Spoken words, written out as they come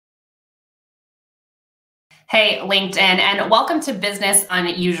Hey, LinkedIn, and welcome to Business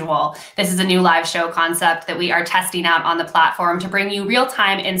Unusual. This is a new live show concept that we are testing out on the platform to bring you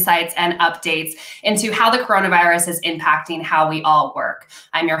real-time insights and updates into how the coronavirus is impacting how we all work.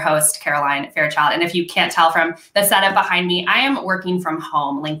 I'm your host, Caroline Fairchild, and if you can't tell from the setup behind me, I am working from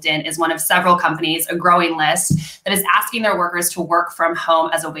home. LinkedIn is one of several companies, a growing list, that is asking their workers to work from home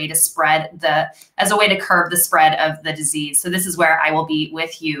as a way to curb the spread of the disease. So this is where I will be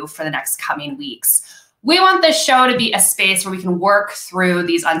with you for the next coming weeks. We want this show to be a space where we can work through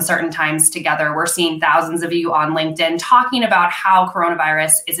these uncertain times together. We're seeing thousands of you on LinkedIn talking about how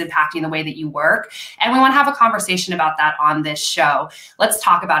coronavirus is impacting the way that you work. And we want to have a conversation about that on this show. Let's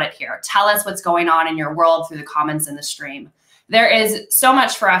talk about it here. Tell us what's going on in your world through the comments in the stream. There is so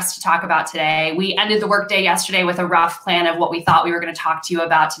much for us to talk about today. We ended the workday yesterday with a rough plan of what we thought we were going to talk to you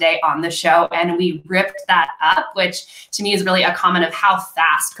about today on the show, and we ripped that up, which to me is really a comment of how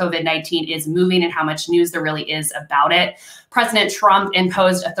fast COVID-19 is moving and how much news there really is about it. President Trump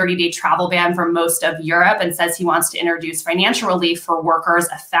imposed a 30-day travel ban for most of Europe and says he wants to introduce financial relief for workers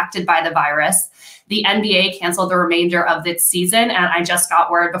affected by the virus. The NBA canceled the remainder of its season, and I just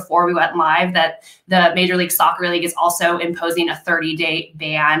got word before we went live that the Major League Soccer League is also imposing a 30-day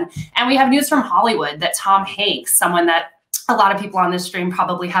ban. And we have news from Hollywood that Tom Hanks, someone that a lot of people on this stream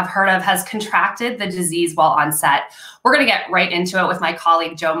probably have heard of, has contracted the disease while on set. We're going to get right into it with my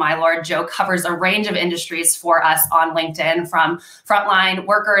colleague, Joe Mylord. Joe covers a range of industries for us on LinkedIn, from frontline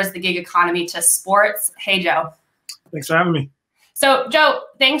workers, the gig economy, to sports. Hey, Joe. Thanks for having me. So, Joe,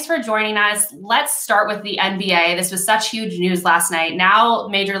 thanks for joining us. Let's start with the NBA. This was such huge news last night. Now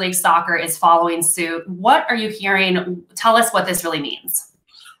Major League Soccer is following suit. What are you hearing? Tell us what this really means.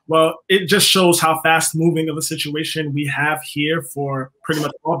 Well, it just shows how fast moving of a situation we have here for pretty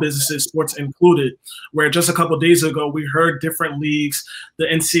much all businesses, sports included, where just a couple of days ago, we heard different leagues, the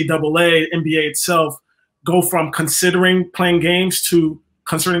NCAA, NBA itself, go from considering playing games to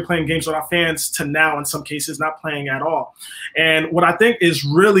concerning playing games with our fans to now, in some cases, not playing at all. And what I think is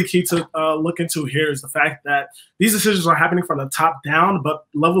really key to look into here is the fact that these decisions are happening from the top down, but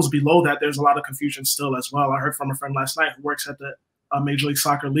levels below that, there's a lot of confusion still as well. I heard from a friend last night who works at the Major League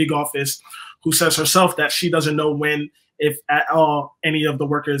Soccer League office, who says herself that she doesn't know when, if at all, any of the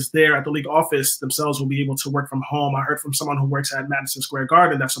workers there at the league office themselves will be able to work from home. I heard from someone who works at Madison Square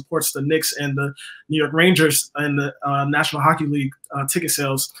Garden that supports the Knicks and the New York Rangers and the National Hockey League ticket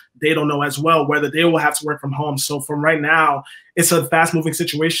sales. They don't know as well whether they will have to work from home. So from right now, it's a fast-moving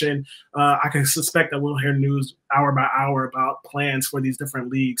situation. I can suspect that we'll hear news hour by hour about plans for these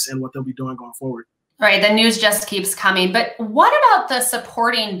different leagues and what they'll be doing going forward. Right, the news just keeps coming. But what about the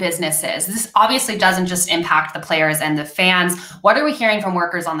supporting businesses? This obviously doesn't just impact the players and the fans. What are we hearing from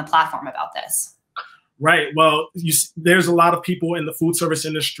workers on the platform about this? Right. Well, there's a lot of people in the food service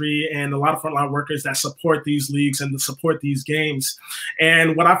industry and a lot of frontline workers that support these leagues and support these games.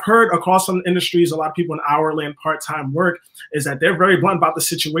 And what I've heard across some industries, a lot of people in hourly and part-time work, is that they're very blunt about the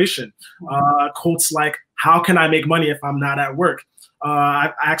situation. Quotes like, "How can I make money if I'm not at work?"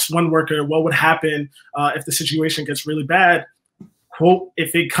 I asked one worker, what would happen if the situation gets really bad? Quote,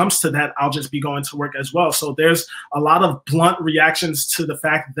 "If it comes to that, I'll just be going to work as well." So there's a lot of blunt reactions to the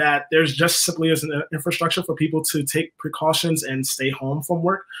fact that there's just simply isn't an infrastructure for people to take precautions and stay home from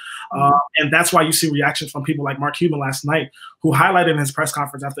work. And that's why you see reactions from people like Mark Cuban last night, who highlighted in his press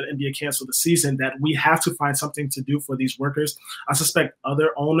conference after the NBA canceled the season that we have to find something to do for these workers. I suspect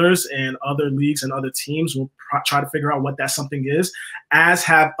other owners and other leagues and other teams will try to figure out what that something is, as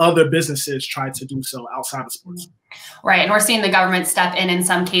have other businesses tried to do so outside of sports. Right. And we're seeing the government step in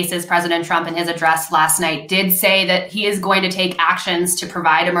some cases. President Trump, in his address last night, did say that he is going to take actions to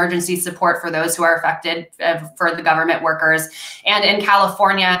provide emergency support for those who are affected, for the government workers. And in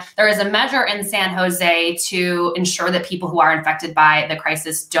California, there is a measure in San Jose to ensure that people who are infected by the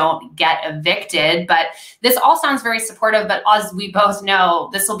crisis don't get evicted. But this all sounds very supportive. But as we both know,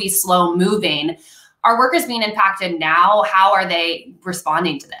 this will be slow moving. Are workers being impacted now? How are they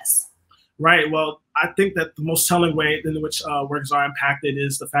responding to this? Right. Well, I think that the most telling way in which workers are impacted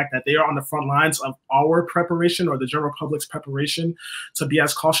is the fact that they are on the front lines of our preparation, or the general public's preparation, to be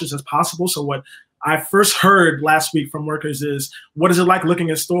as cautious as possible. So what I first heard last week from workers is, what is it like looking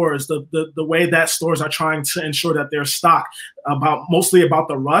at stores, the way that stores are trying to ensure that they're stocked, mostly about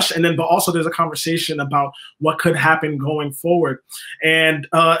the rush. And then, but also there's a conversation about what could happen going forward. And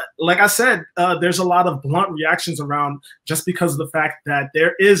like I said, there's a lot of blunt reactions around, just because of the fact that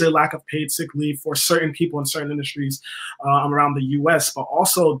there is a lack of paid sick leave for certain people in certain industries around the US. But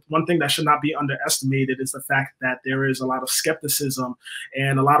also, one thing that should not be underestimated is the fact that there is a lot of skepticism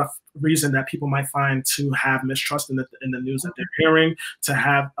and a lot of reason that people might find to have mistrust in the news that they're hearing, to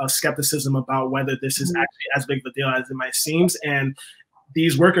have a skepticism about whether this is actually as big of a deal as it might seem. And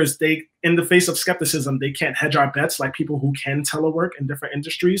these workers, they, in the face of skepticism, they can't hedge our bets like people who can telework in different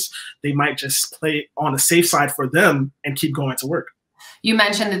industries. They might just play on the safe side for them and keep going to work. You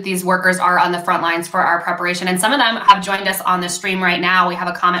mentioned that these workers are on the front lines for our preparation, and some of them have joined us on the stream right now. We have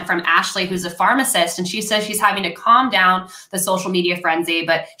a comment from Ashley, who's a pharmacist, and she says she's having to calm down the social media frenzy,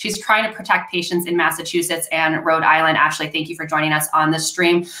 but she's trying to protect patients in Massachusetts and Rhode Island. Ashley, thank you for joining us on the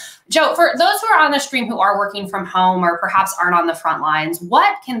stream. Joe, for those who are on the stream who are working from home or perhaps aren't on the front lines,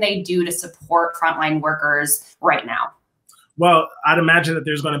 what can they do to support frontline workers right now? Well, I'd imagine that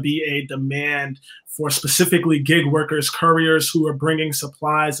there's going to be a demand for specifically gig workers, couriers who are bringing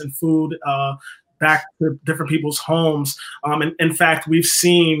supplies and food back to different people's homes. And in fact, we've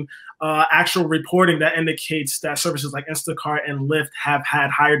seen actual reporting that indicates that services like Instacart and Lyft have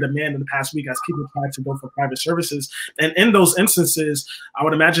had higher demand in the past week as people try to go for private services. And in those instances, I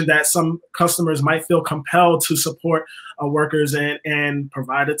would imagine that some customers might feel compelled to support workers and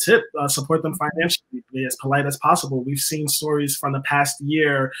provide a tip, support them financially, be as polite as possible. We've seen stories from the past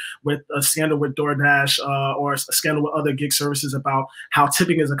year with a scandal with DoorDash or a scandal with other gig services about how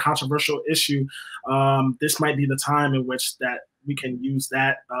tipping is a controversial issue. This might be the time in which that we can use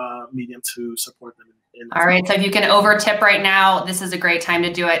that medium to support them. All right. So if you can over tip right now, this is a great time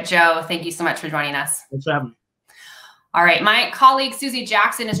to do it. Joe, thank you so much for joining us. Thanks for having me. All right. My colleague, Susie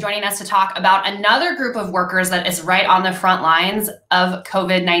Jackson, is joining us to talk about another group of workers that is right on the front lines of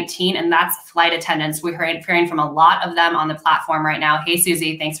COVID-19, and that's flight attendants. We're hearing from a lot of them on the platform right now. Hey,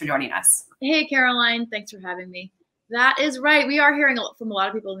 Susie, thanks for joining us. Hey, Caroline. Thanks for having me. That is right. We are hearing from a lot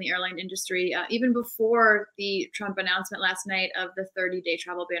of people in the airline industry, even before the Trump announcement last night of the 30-day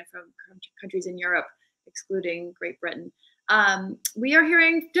travel ban from countries in Europe, excluding Great Britain. We are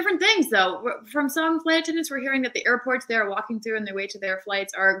hearing different things, though. From some flight attendants, we're hearing that the airports they're walking through on their way to their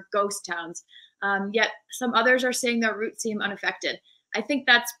flights are ghost towns. Yet some others are saying their routes seem unaffected. I think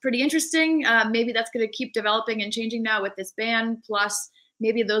that's pretty interesting. Maybe that's going to keep developing and changing now with this ban. Plus,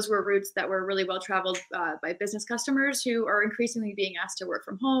 maybe those were routes that were really well traveled by business customers who are increasingly being asked to work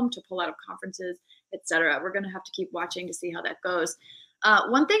from home, to pull out of conferences, et cetera. We're going to have to keep watching to see how that goes.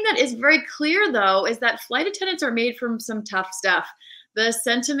 One thing that is very clear, though, is that flight attendants are made from some tough stuff. The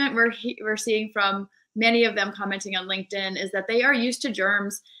sentiment we're seeing from many of them commenting on LinkedIn is that they are used to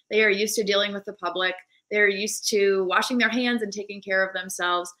germs. They are used to dealing with the public. They're used to washing their hands and taking care of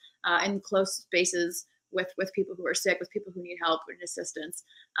themselves in close spaces with people who are sick, with people who need help and assistance.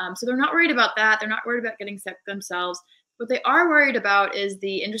 So they're not worried about that. They're not worried about getting sick themselves. What they are worried about is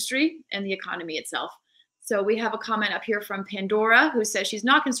the industry and the economy itself. So we have a comment up here from Pandora, who says she's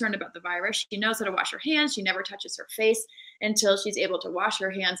not concerned about the virus. She knows how to wash her hands. She never touches her face until she's able to wash her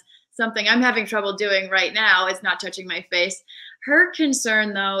hands. Something I'm having trouble doing right now is not touching my face. Her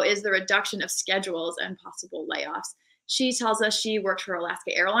concern, though, is the reduction of schedules and possible layoffs. She tells us she worked for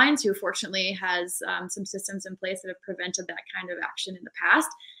Alaska Airlines, who fortunately has some systems in place that have prevented that kind of action in the past.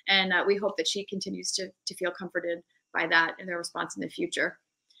 And we hope that she continues to feel comforted by that in their response in the future.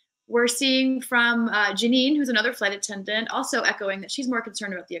 We're seeing from Janine, who's another flight attendant, also echoing that she's more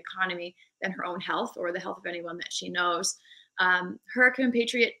concerned about the economy than her own health or the health of anyone that she knows. Her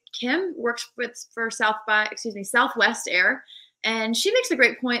compatriot Kim works for Southwest Air. And she makes a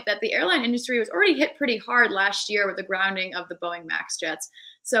great point that the airline industry was already hit pretty hard last year with the grounding of the Boeing MAX jets.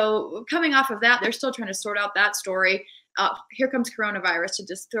 So coming off of that, they're still trying to sort out that story. Here comes coronavirus to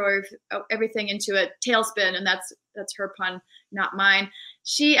just throw everything into a tailspin, and that's her pun, not mine.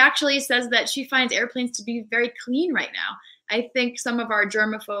 She actually says that she finds airplanes to be very clean right now. I think some of our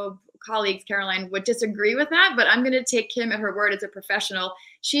germaphobe colleagues, Caroline, would disagree with that, but I'm going to take Kim at her word as a professional.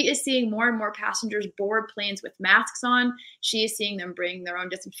 She is seeing more and more passengers board planes with masks on. She is seeing them bring their own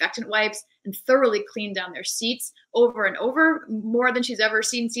disinfectant wipes and thoroughly clean down their seats over and over, more than she's ever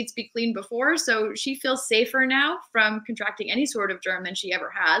seen seats be cleaned before. So she feels safer now from contracting any sort of germ than she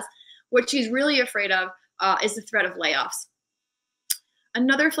ever has. What she's really afraid of is the threat of layoffs.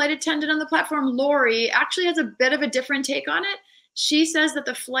 Another flight attendant on the platform, Lori, actually has a bit of a different take on it. She says that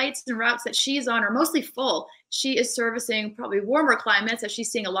the flights and routes that she's on are mostly full. She is servicing probably warmer climates, as she's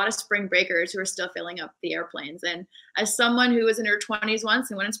seeing a lot of spring breakers who are still filling up the airplanes. And as someone who was in her 20s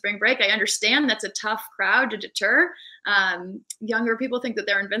once and went on spring break, I understand that's a tough crowd to deter. Younger people think that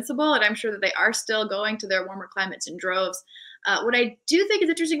they're invincible, and I'm sure that they are still going to their warmer climates in droves. What I do think is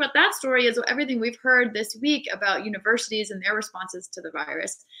interesting about that story is everything we've heard this week about universities and their responses to the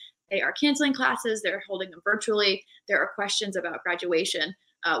virus. They are canceling classes. They're holding them virtually. There are questions about graduation.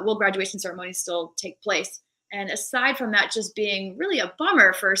 Will graduation ceremonies still take place? And aside from that just being really a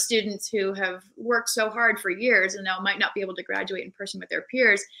bummer for students who have worked so hard for years and now might not be able to graduate in person with their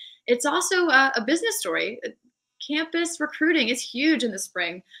peers, it's also a business story. Campus recruiting is huge in the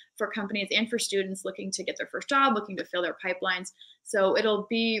spring for companies and for students looking to get their first job, looking to fill their pipelines. So it'll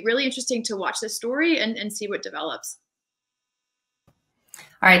be really interesting to watch this story and see what develops.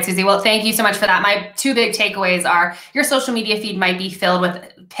 All right, Susie. Well, thank you so much for that. My two big takeaways are your social media feed might be filled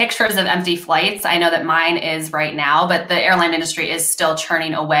with pictures of empty flights. I know that mine is right now, but the airline industry is still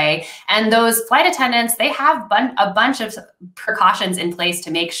churning away. And those flight attendants, they have a bunch of precautions in place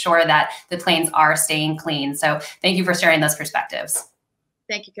to make sure that the planes are staying clean. So thank you for sharing those perspectives.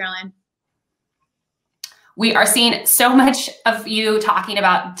 Thank you, Caroline. We are seeing so much of you talking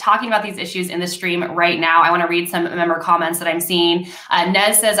about these issues in the stream right now. I want to read some member comments that I'm seeing.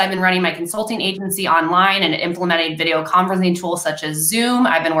 Nez says, I've been running my consulting agency online and implementing video conferencing tools such as Zoom.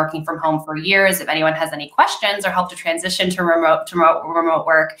 I've been working from home for years. If anyone has any questions or help to transition to remote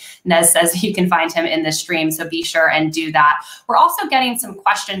work, Nez says you can find him in the stream. So be sure and do that. We're also getting some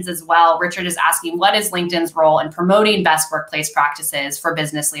questions as well. Richard is asking, what is LinkedIn's role in promoting best workplace practices for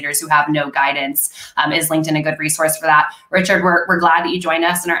business leaders who have no guidance? Is LinkedIn a good resource for that? Richard, we're glad that you joined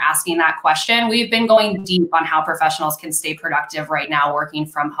us and are asking that question. We've been going deep on how professionals can stay productive right now working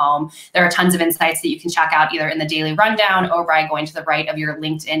from home. There are tons of insights that you can check out either in the daily rundown or by going to the right of your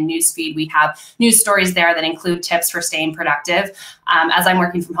LinkedIn newsfeed. We have news stories there that include tips for staying productive. As I'm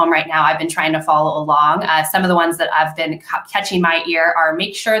working from home right now, I've been trying to follow along. Some of the ones that I've been catching my ear are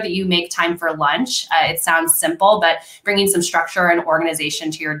make sure that you make time for lunch. It sounds simple, but bringing some structure and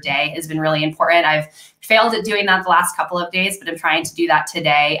organization to your day has been really important. I've failed at doing that the last couple of days, but I'm trying to do that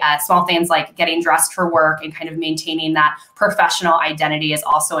today. Small things like getting dressed for work and kind of maintaining that professional identity is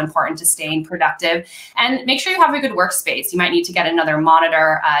also important to staying productive. And make sure you have a good workspace. You might need to get another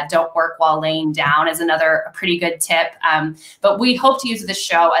monitor. Don't work while laying down is another pretty good tip. But we hope to use this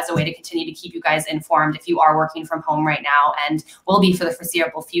show as a way to continue to keep you guys informed if you are working from home right now and will be for the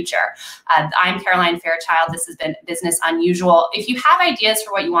foreseeable future. I'm Caroline Fairchild. This has been Business Unusual. If you have ideas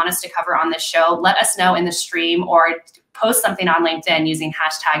for what you want us to cover on this show, let us know in the stream or post something on LinkedIn using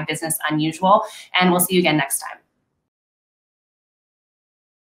 #BusinessUnusual. And we'll see you again next time.